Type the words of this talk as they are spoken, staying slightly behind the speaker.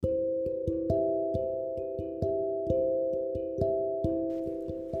It's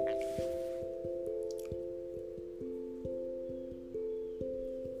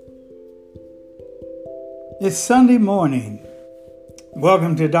Sunday morning.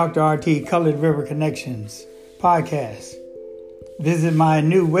 Welcome to Dr. RT Colored River Connections podcast. Visit my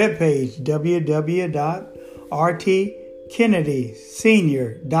new webpage,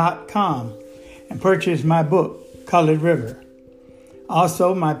 www.rtkennedysenior.com, and purchase my book, Colored River.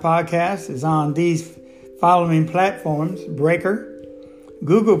 Also, my podcast is on these following platforms: Breaker,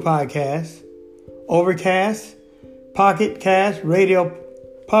 Google Podcasts, Overcast, Pocket Cast, Radio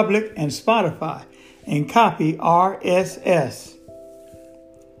Public, and Spotify, and copy RSS.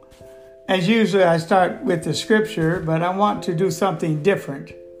 As usual, I start with the scripture, but I want to do something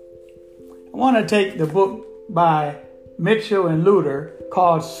different. I want to take the book by Mitchell and Luter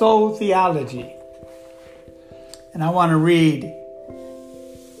called Soul Theology, and I want to read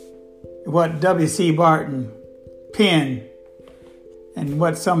what W.C. Barton penned and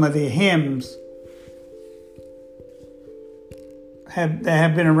what some of the hymns that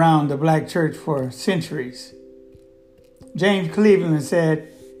have been around the black church for centuries. James Cleveland said,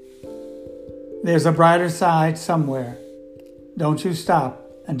 "There's a brighter side somewhere. Don't you stop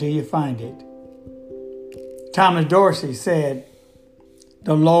until you find it." Thomas Dorsey said,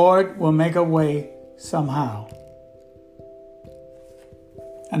 "The Lord will make a way somehow."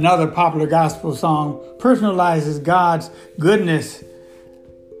 Another popular gospel song personalizes God's goodness,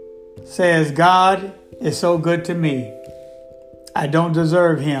 says, "God is so good to me. I don't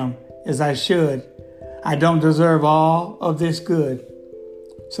deserve him as I should. I don't deserve all of this good.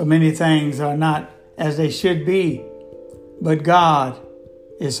 So many things are not as they should be, but God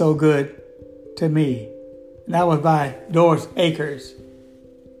is so good to me." And that was by Doris Akers.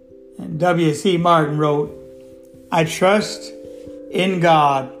 And W.C. Martin wrote, "I trust in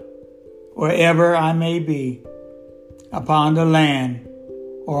God wherever I may be, upon the land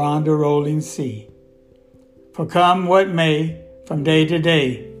or on the rolling sea. For come what may, from day to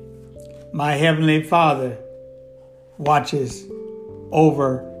day, my heavenly Father watches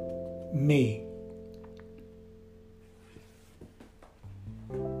over me."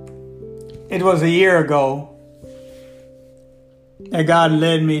 It was a year ago that God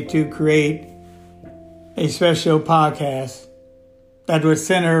led me to create a special podcast that would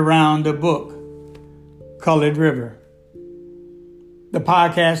center around the book, Colored River. The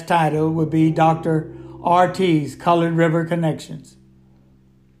podcast title would be Dr. RT's Colored River Connections.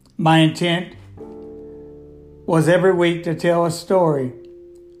 My intent was every week to tell a story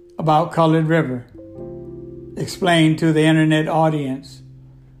about Colored River, explain to the internet audience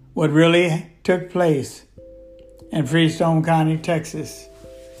what really took place in Freestone County, Texas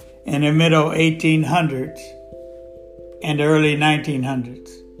in the middle 1800s and early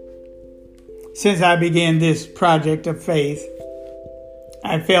 1900s. Since I began this project of faith,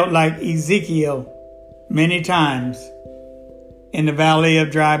 I felt like Ezekiel many times in the valley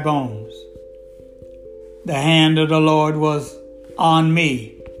of dry bones. The hand of the Lord was on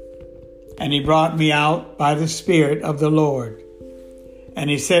me, and he brought me out by the Spirit of the Lord, and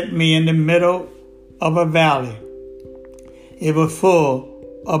he set me in the middle of a valley. It was full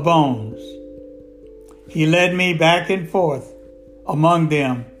of bones. He led me back and forth among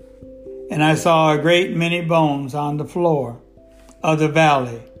them, and I saw a great many bones on the floor of the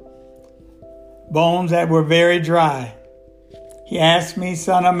valley, bones that were very dry. He asked me,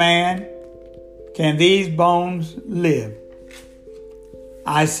 "Son of man, can these bones live?"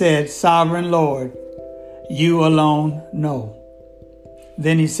 I said, "Sovereign Lord, you alone know."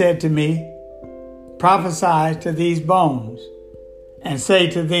 Then he said to me, "Prophesy to these bones and say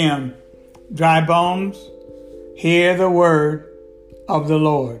to them, dry bones, hear the word of the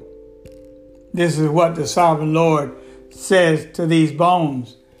Lord." This is what the Sovereign Lord says to these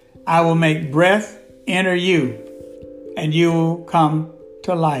bones: "I will make breath enter you, and you will come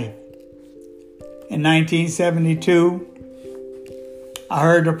to life." In 1972, I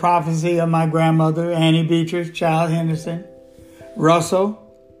heard the prophecy of my grandmother, Annie Beatrice Child Henderson. "Russell,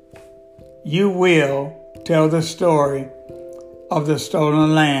 you will tell the story of the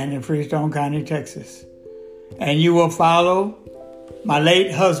stolen land in Freestone County, Texas, and you will follow my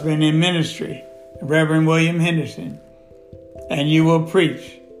late husband in ministry, Reverend William Henderson, and you will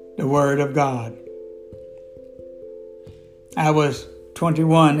preach the word of God." I was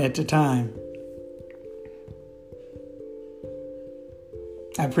 21 at the time.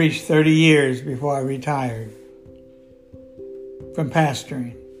 I preached 30 years before I retired from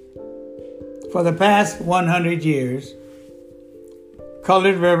pastoring. For the past 100 years,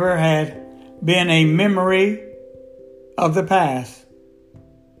 Colored River had been a memory of the past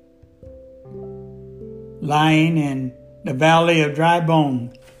lying in the Valley of Dry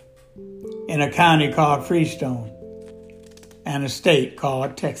Bones in a county called Freestone and a state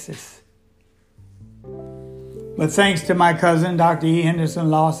called Texas. But thanks to my cousin, Dr. E. Henderson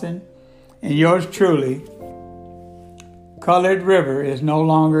Lawson, and yours truly, Colored River is no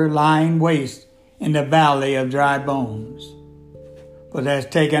longer lying waste in the Valley of Dry Bones, but has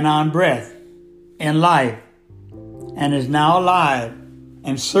taken on breath and life and is now alive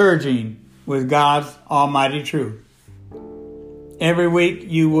and surging with God's almighty truth. Every week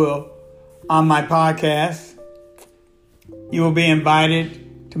on my podcast, you will be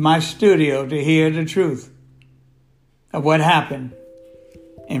invited to my studio to hear the truth of what happened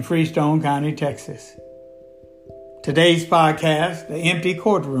in Freestone County, Texas. Today's podcast, The Empty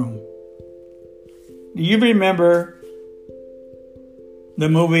Courtroom. Do you remember the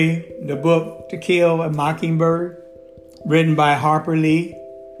movie, the book, To Kill a Mockingbird, written by Harper Lee,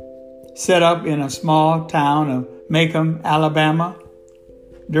 set up in a small town of Macomb, Alabama,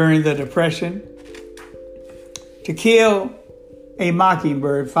 during the Depression? To Kill a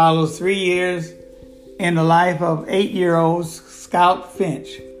Mockingbird follows 3 years in the life of 8-year-old Scout Finch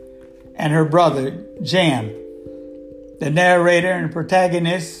and her brother, Jam. The narrator and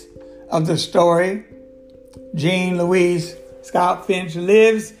protagonist of the story, Jean Louise Scout Finch,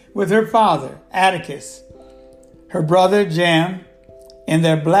 lives with her father, Atticus, her brother, Jam, and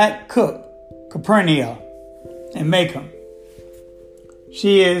their black cook, Capernia, in Macomb.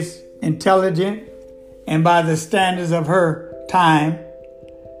 She is intelligent and, by the standards of her time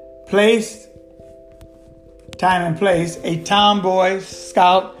and place, a tomboy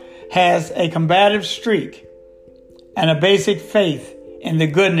scout has a combative streak and a basic faith in the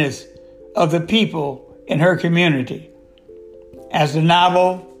goodness of the people in her community. As the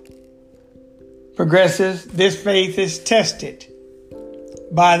novel progresses, this faith is tested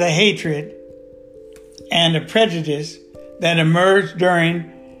by the hatred and the prejudice that emerged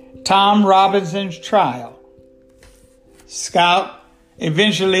during Tom Robinson's trial. Scout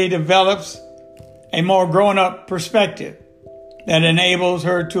eventually develops a more grown-up perspective that enables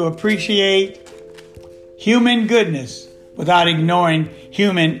her to appreciate human goodness without ignoring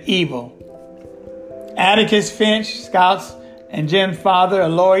human evil. Atticus Finch, Scout's and Jim's father, a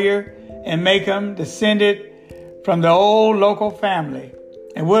lawyer in Macomb, descended from the old local family,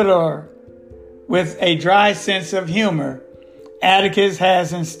 a widower with a dry sense of humor. Atticus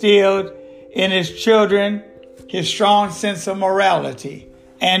has instilled in his children his strong sense of morality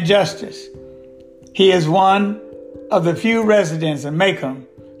and justice. He is one of the few residents of Macomb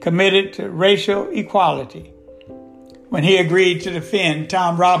committed to racial equality. When he agreed to defend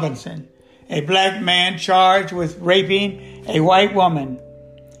Tom Robinson, a black man charged with raping a white woman,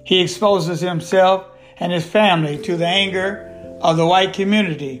 he exposes himself and his family to the anger of the white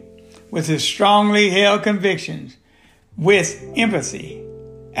community with his strongly held convictions. With empathy,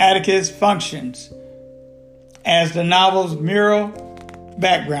 Atticus functions as the novel's mural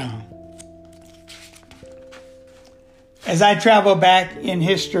background. As I travel back in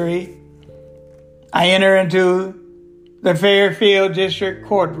history, I enter into the Fairfield District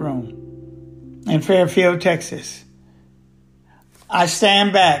Courtroom in Fairfield, Texas. I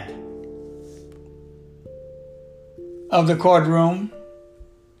stand back of the courtroom,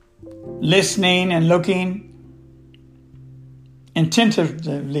 listening and looking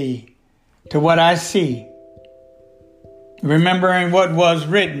attentively to what I see, remembering what was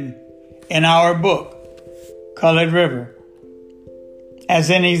written in our book, Colored River. As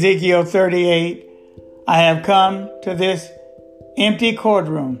in Ezekiel 38, I have come to this empty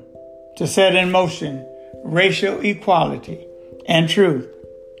courtroom to set in motion racial equality and truth.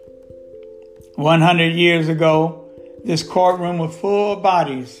 100 years ago, this courtroom was full of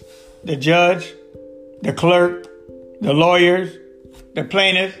bodies: the judge, the clerk, the lawyers, the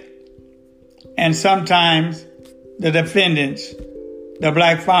plaintiffs, and sometimes the defendants, the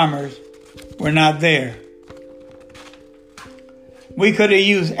black farmers, were not there. We could have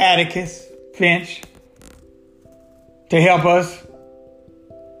used Atticus Finch to help us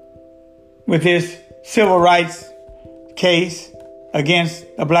with his civil rights case against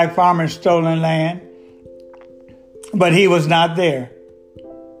the black farmers' stolen land, but he was not there.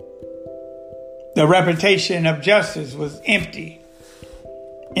 The reputation of justice was empty,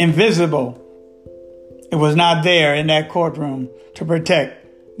 invisible. It was not there in that courtroom to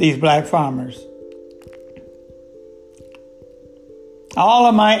protect these black farmers. All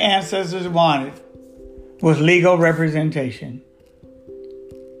of my ancestors wanted was legal representation.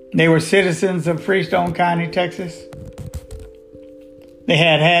 They were citizens of Freestone County, Texas. They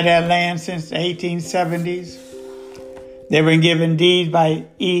had that land since the 1870s. They were given deeds by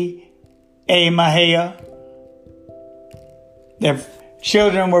E.A. Mahia Their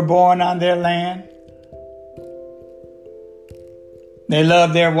children were born on their land. They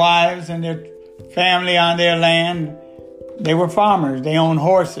loved their wives and their family on their land. They were farmers. They owned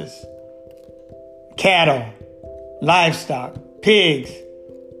horses, cattle, livestock, pigs.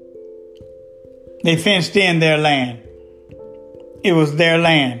 They fenced in their land. It was their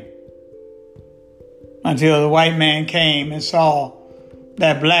land. Until the white man came and saw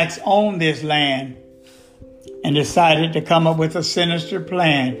that blacks owned this land and decided to come up with a sinister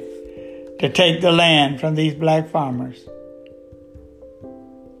plan to take the land from these black farmers.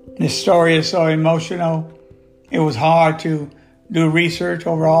 This story is so emotional. It was hard to do research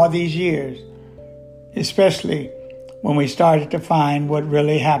over all these years, especially when we started to find what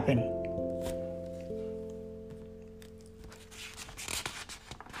really happened.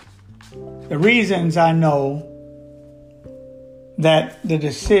 The reasons I know that the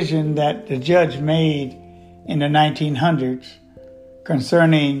decision that the judge made in the 1900s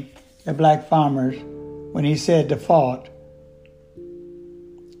concerning the black farmers, when he said default.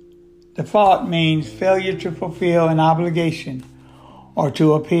 Default means failure to fulfill an obligation or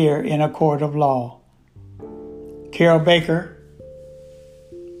to appear in a court of law. Carol Baker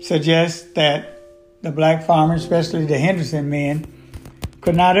suggests that the black farmers, especially the Henderson men,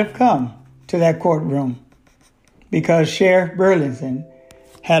 could not have come to that courtroom because Sheriff Burlington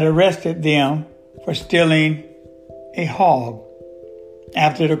had arrested them for stealing a hog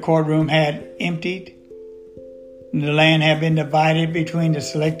after the courtroom had emptied and the land had been divided between the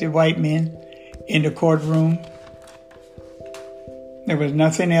selected white men in the courtroom. There was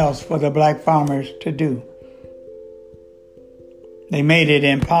nothing else for the black farmers to do. They made it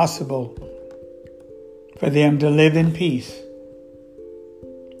impossible for them to live in peace.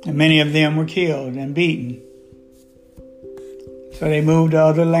 And many of them were killed and beaten. So they moved to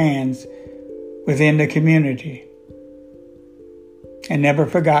other lands within the community and never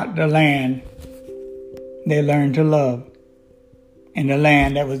forgot the land they learned to love and the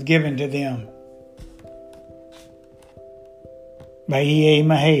land that was given to them by E.A.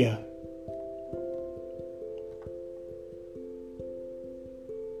 Mejia.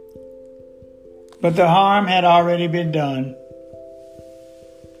 But the harm had already been done.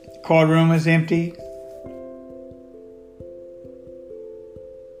 The courtroom was empty.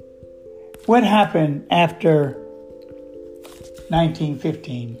 What happened after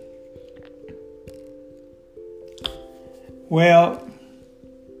 1915? Well,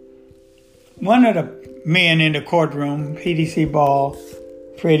 one of the men in the courtroom, P.D.C. Ball,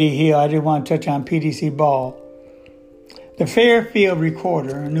 Freddie Hill, I just want to touch on P.D.C. Ball. The Fairfield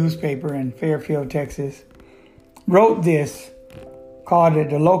Recorder, a newspaper in Fairfield, Texas, wrote this, called it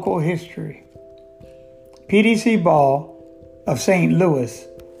The Local History. P.D.C. Ball of St. Louis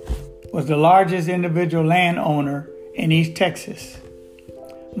was the largest individual landowner in East Texas.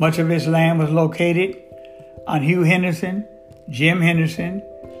 Much of his land was located on Hugh Henderson, Jim Henderson,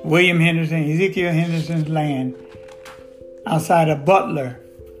 William Henderson, Ezekiel Henderson's land outside of Butler,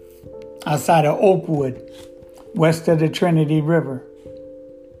 outside of Oakwood, west of the Trinity River.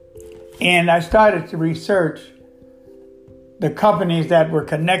 And I started to research the companies that were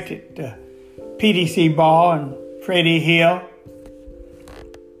connected to P.D.C. Ball and Freddie Hill.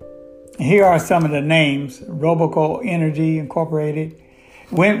 Here are some of the names: Roboco Energy Incorporated,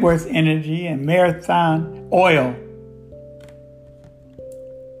 Wentworth Energy, and Marathon Oil.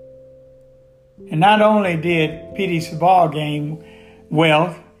 And not only did P.D.C. Ball gain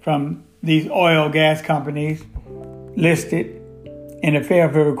wealth from these oil gas companies listed in the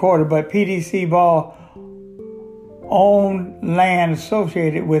Fairfield Recorder, but P.D.C. Ball owned land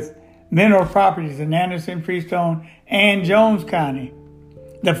associated with mineral properties in Anderson, Freestone, and Jones County.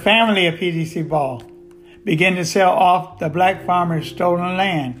 The family of P.D.C. Ball began to sell off the black farmers' stolen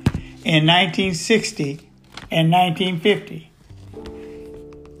land in 1960 and 1950.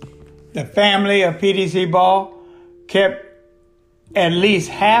 The family of P.D.C. Ball kept at least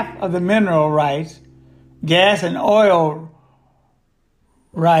half of the mineral rights, gas and oil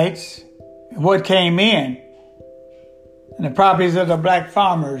rights, what came in, and the properties of the black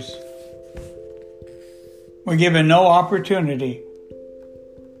farmers were given no opportunity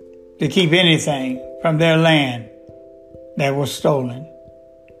to keep anything from their land that was stolen.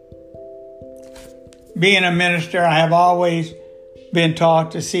 Being a minister, I have always been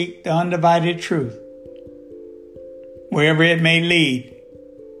taught to seek the undivided truth, wherever it may lead.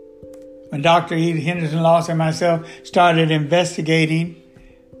 When Dr. E. Henderson Lawson and myself started investigating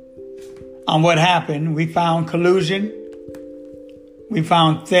on what happened, we found collusion, we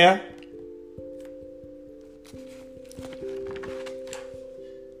found theft,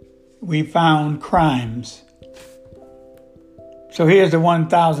 we found crimes. So here's the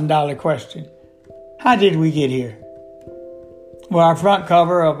 $1,000 question. How did we get here? Well, our front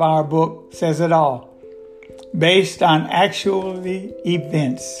cover of our book says it all. Based on actual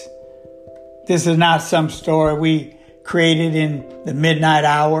events. This is not some story we created in the midnight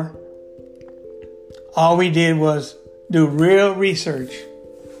hour. All we did was do real research,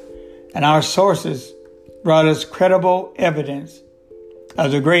 and our sources brought us credible evidence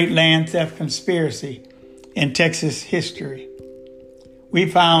of the great land theft conspiracy in Texas history. We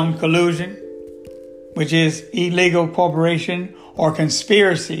found collusion, which is illegal cooperation or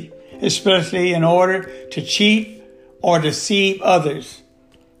conspiracy, especially in order to cheat or deceive others.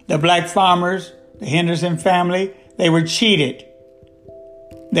 The black farmers, the Henderson family, they were cheated.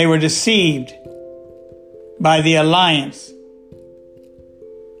 They were deceived by the alliance.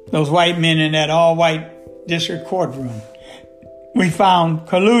 Those white men in that all-white district courtroom. We found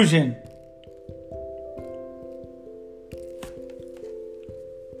collusion.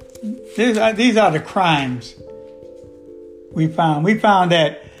 These are the crimes we found. We found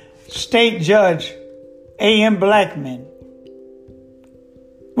that State Judge A.M. Blackman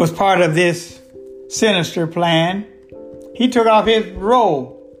was part of this sinister plan. He took off his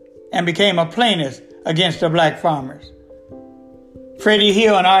robe and became a plaintiff against the black farmers. Freddie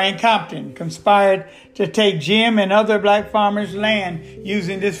Hill and R.N. Compton conspired to take Jim and other black farmers' land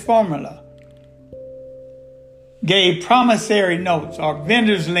using this formula. Gave promissory notes or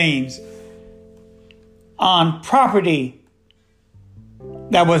vendor's liens on property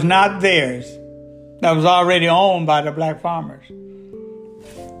that was not theirs, that was already owned by the black farmers.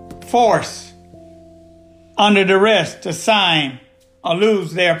 Force under duress to sign or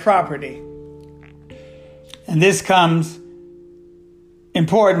lose their property. And this comes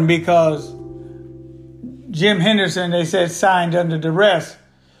important because Jim Henderson, they said, signed under duress.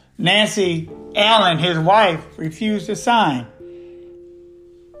 Nancy Allen, his wife, refused to sign.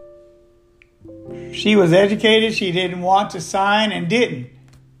 She was educated. She didn't want to sign and didn't.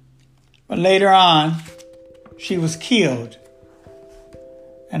 But later on, she was killed.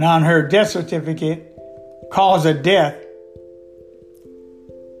 And on her death certificate, cause of death,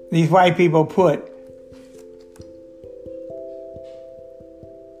 these white people put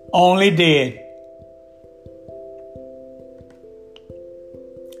only dead.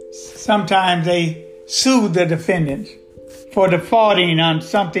 Sometimes they sued the defendants for defaulting on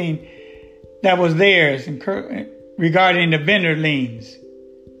something that was theirs regarding the vendor liens.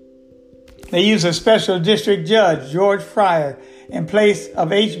 They used a special district judge, George Fryer, in place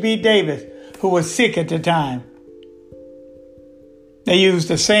of H.B. Davis, who was sick at the time. They used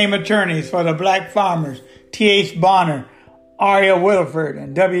the same attorneys for the black farmers, T.H. Bonner, R.L. Wilford,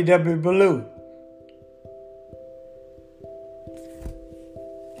 and W.W. Ballou.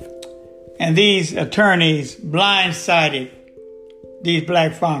 And these attorneys blindsided these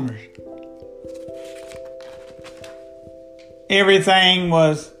black farmers. Everything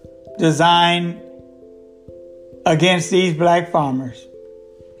was designed against these black farmers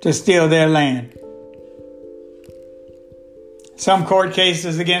to steal their land. Some court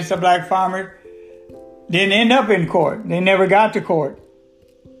cases against the black farmers didn't end up in court. They never got to court.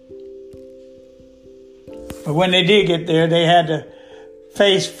 But when they did get there, they had to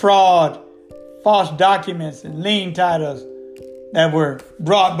face fraud, false documents, and lien titles that were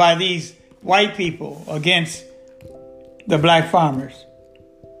brought by these white people against the black farmers.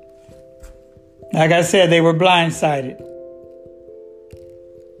 Like I said, they were blindsided.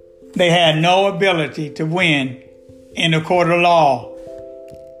 They had no ability to win in the court of law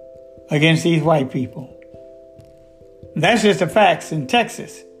against these white people. That's just the facts in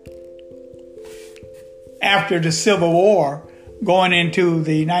Texas. After the Civil War, going into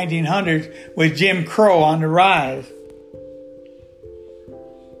the 1900s with Jim Crow on the rise.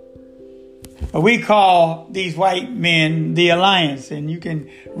 We call these white men the Alliance, and you can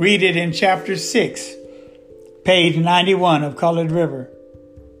read it in chapter 6, page 91 of Colored River.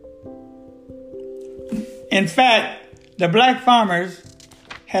 In fact, the black farmers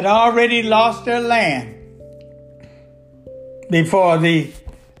had already lost their land before the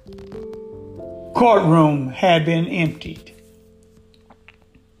courtroom had been emptied.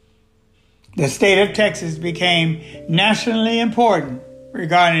 The state of Texas became nationally important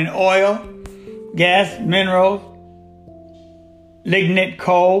regarding oil, gas, minerals, lignite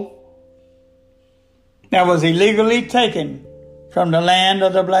coal that was illegally taken from the land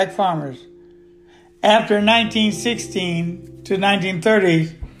of the black farmers. After 1916 to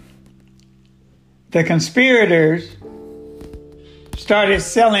 1930s, the conspirators started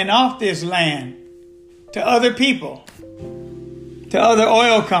selling off this land to other people, to other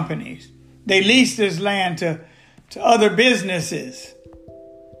oil companies. They leased this land to to other businesses.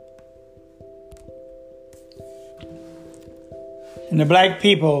 And the black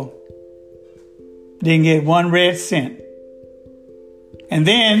people didn't get 1 red cent. And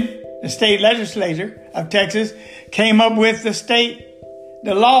then the state legislature of Texas came up with the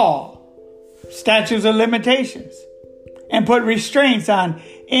law, statutes of limitations, and put restraints on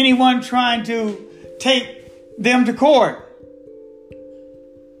anyone trying to take them to court.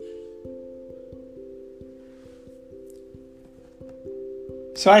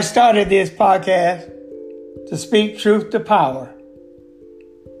 So I started this podcast to speak truth to power.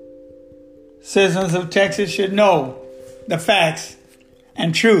 Citizens of Texas should know the facts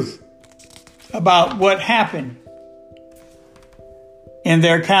and truth about what happened in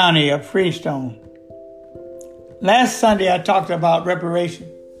their county of Freestone. Last Sunday, I talked about reparation.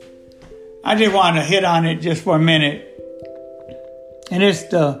 I just want to hit on it just for a minute. And it's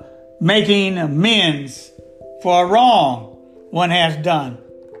the making amends for a wrong one has done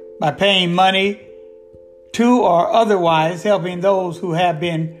by paying money to or otherwise helping those who have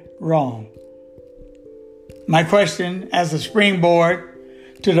been wronged. My question as a springboard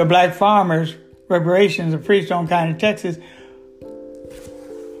to the black farmers' reparations of Freestone County, Texas,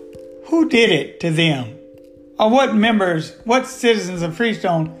 who did it to them? Or what citizens of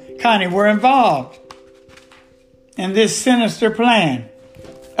Freestone County were involved in this sinister plan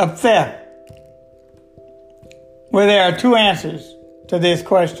of theft? Well, there are 2 answers to this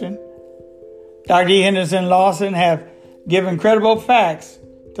question. Dr. E. Henderson Lawson have given credible facts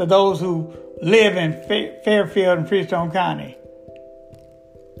to those who live in Fairfield and Freestone County,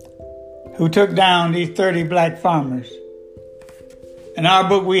 who took down these 30 black farmers. In our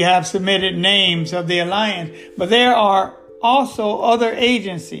book, we have submitted names of the alliance, but there are also other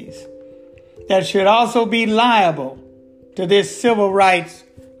agencies that should also be liable to this civil rights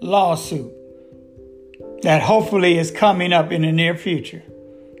lawsuit that hopefully is coming up in the near future.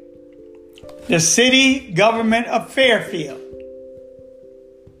 The city government of Fairfield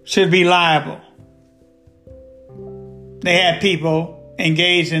should be liable. They had people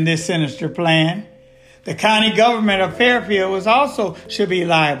engaged in this sinister plan. The county government of Fairfield should be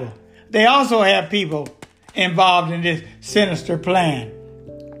liable. They also have people involved in this sinister plan.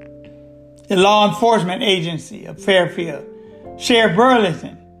 The law enforcement agency of Fairfield, Sheriff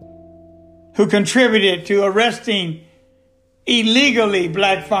Burlington, who contributed to arresting illegally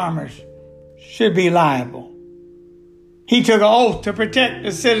black farmers, should be liable. He took an oath to protect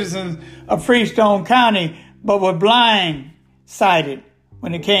the citizens of Freestone County, but was blindsided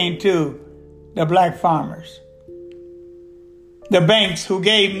when it came to the black farmers. The banks who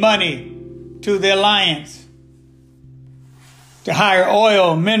gave money to the alliance to hire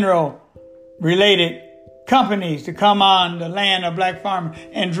oil, mineral-related companies to come on the land of black farmers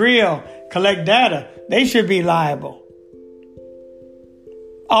and drill, collect data, they should be liable.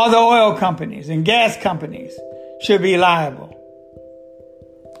 All the oil companies and gas companies should be liable.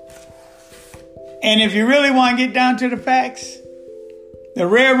 And if you really want to get down to the facts, the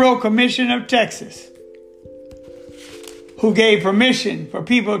Railroad Commission of Texas, who gave permission for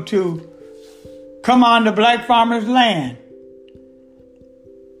people to come on the black farmers' land,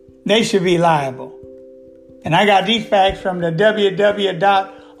 they should be liable. And I got these facts from the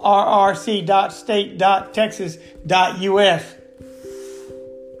www.rrc.state.texas.us.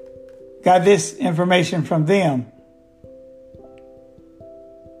 Got this information from them.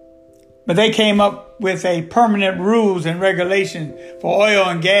 But they came up with a permanent rules and regulation for oil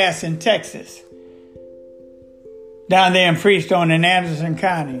and gas in Texas, down there in Freestone and Anderson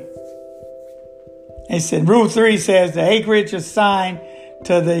County. They said Rule 3 says the acreage assigned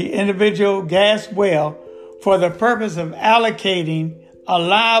to the individual gas well for the purpose of allocating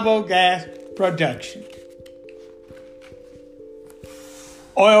allowable gas production.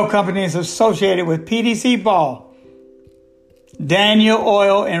 Oil companies associated with PDC Ball, Daniel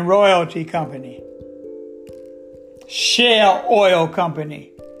Oil and Royalty Company, Shell Oil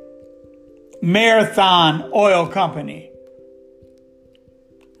Company, Marathon Oil Company,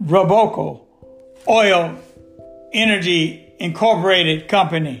 Roboco Oil Energy Incorporated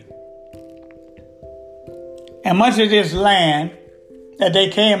Company. And much of this land that they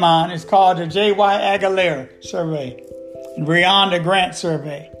came on is called the J.Y. Aguilera Survey and Brianda Grant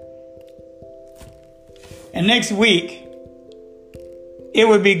Survey. And next week, it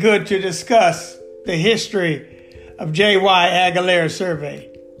would be good to discuss the history of J.Y. Aguilera Survey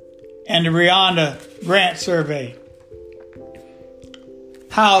and the Brianda Grant Survey,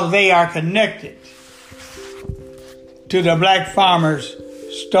 how they are connected to the black farmers'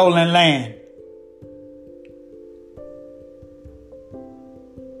 stolen land.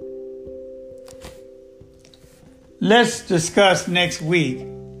 let's discuss next week.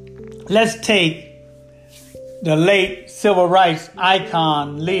 Let's take the late civil rights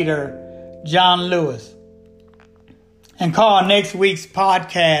icon leader, John Lewis, and call next week's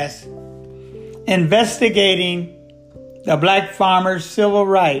podcast Investigating the Black Farmers' Civil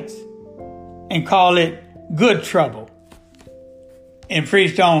Rights, and call it Good Trouble in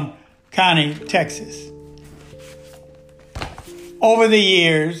Freestone County, Texas. Over the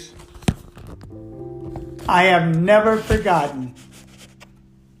years, I have never forgotten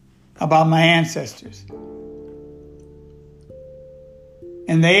about my ancestors.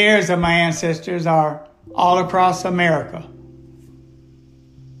 And the heirs of my ancestors are all across America.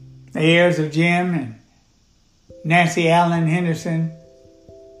 The heirs of Jim and Nancy Allen Henderson.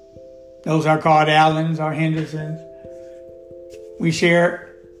 Those are called Allens or Hendersons. We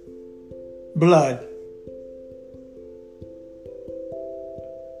share blood.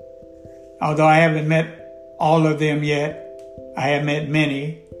 Although I haven't met all of them yet, I have met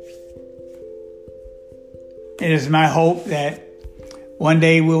many. It is my hope that one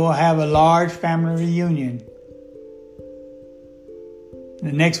day we will have a large family reunion.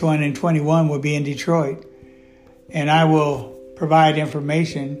 The next one in 21 will be in Detroit. And I will provide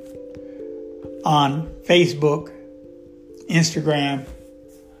information on Facebook, Instagram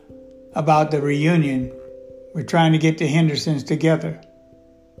about the reunion. We're trying to get the Hendersons together.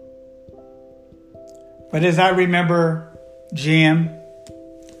 But as I remember Jim,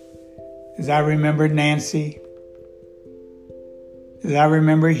 as I remember Nancy, as I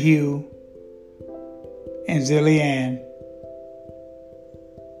remember Hugh and Zillie Ann,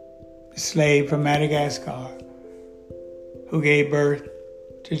 the slave from Madagascar, who gave birth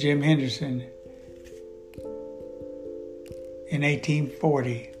to Jim Henderson in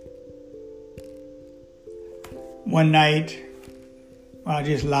 1840. One night, while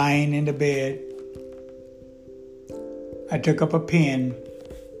just lying in the bed, I took up a pen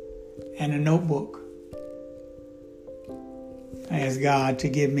and a notebook. I asked God to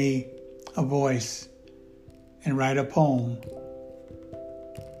give me a voice and write a poem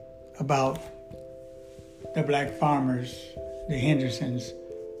about the black farmers, the Hendersons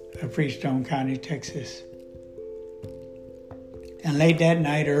of Freestone County, Texas. And late that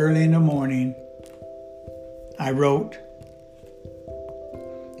night, early in the morning, I wrote,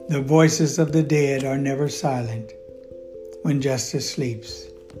 "The voices of the dead are never silent when justice sleeps.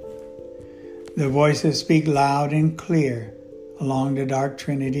 The voices speak loud and clear along the dark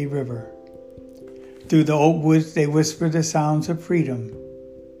Trinity River. Through the oak woods they whisper the sounds of freedom.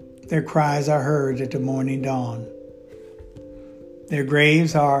 Their cries are heard at the morning dawn. Their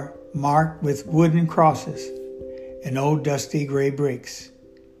graves are marked with wooden crosses and old dusty gray bricks.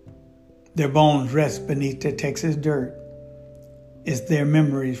 Their bones rest beneath the Texas dirt as their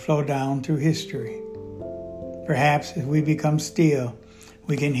memories flow down through history. Perhaps if we become still,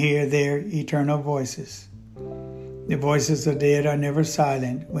 we can hear their eternal voices. The voices of the dead are never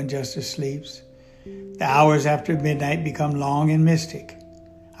silent when justice sleeps. The hours after midnight become long and mystic.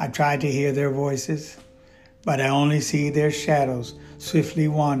 I try to hear their voices, but I only see their shadows swiftly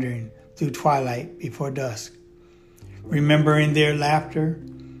wandering through twilight before dusk. Remembering their laughter,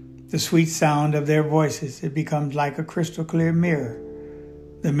 the sweet sound of their voices, it becomes like a crystal clear mirror.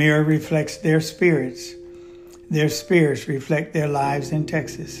 The mirror reflects their spirits. Their spirits reflect their lives in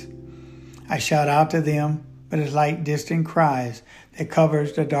Texas. I shout out to them, but it's like distant cries that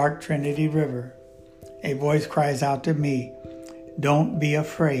covers the dark Trinity River. A voice cries out to me, "Don't be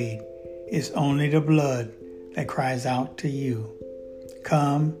afraid. It's only the blood that cries out to you.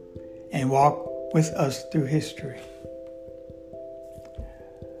 Come and walk with us through history."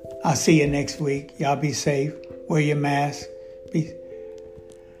 I'll see you next week. Y'all be safe. Wear your mask.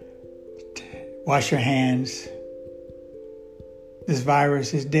 Wash your hands. This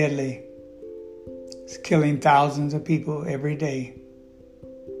virus is deadly. It's killing thousands of people every day.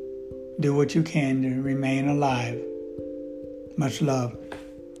 Do what you can to remain alive. Much love.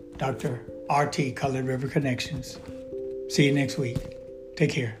 Dr. R.T. Colored River Connections. See you next week. Take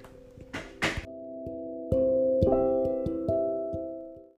care.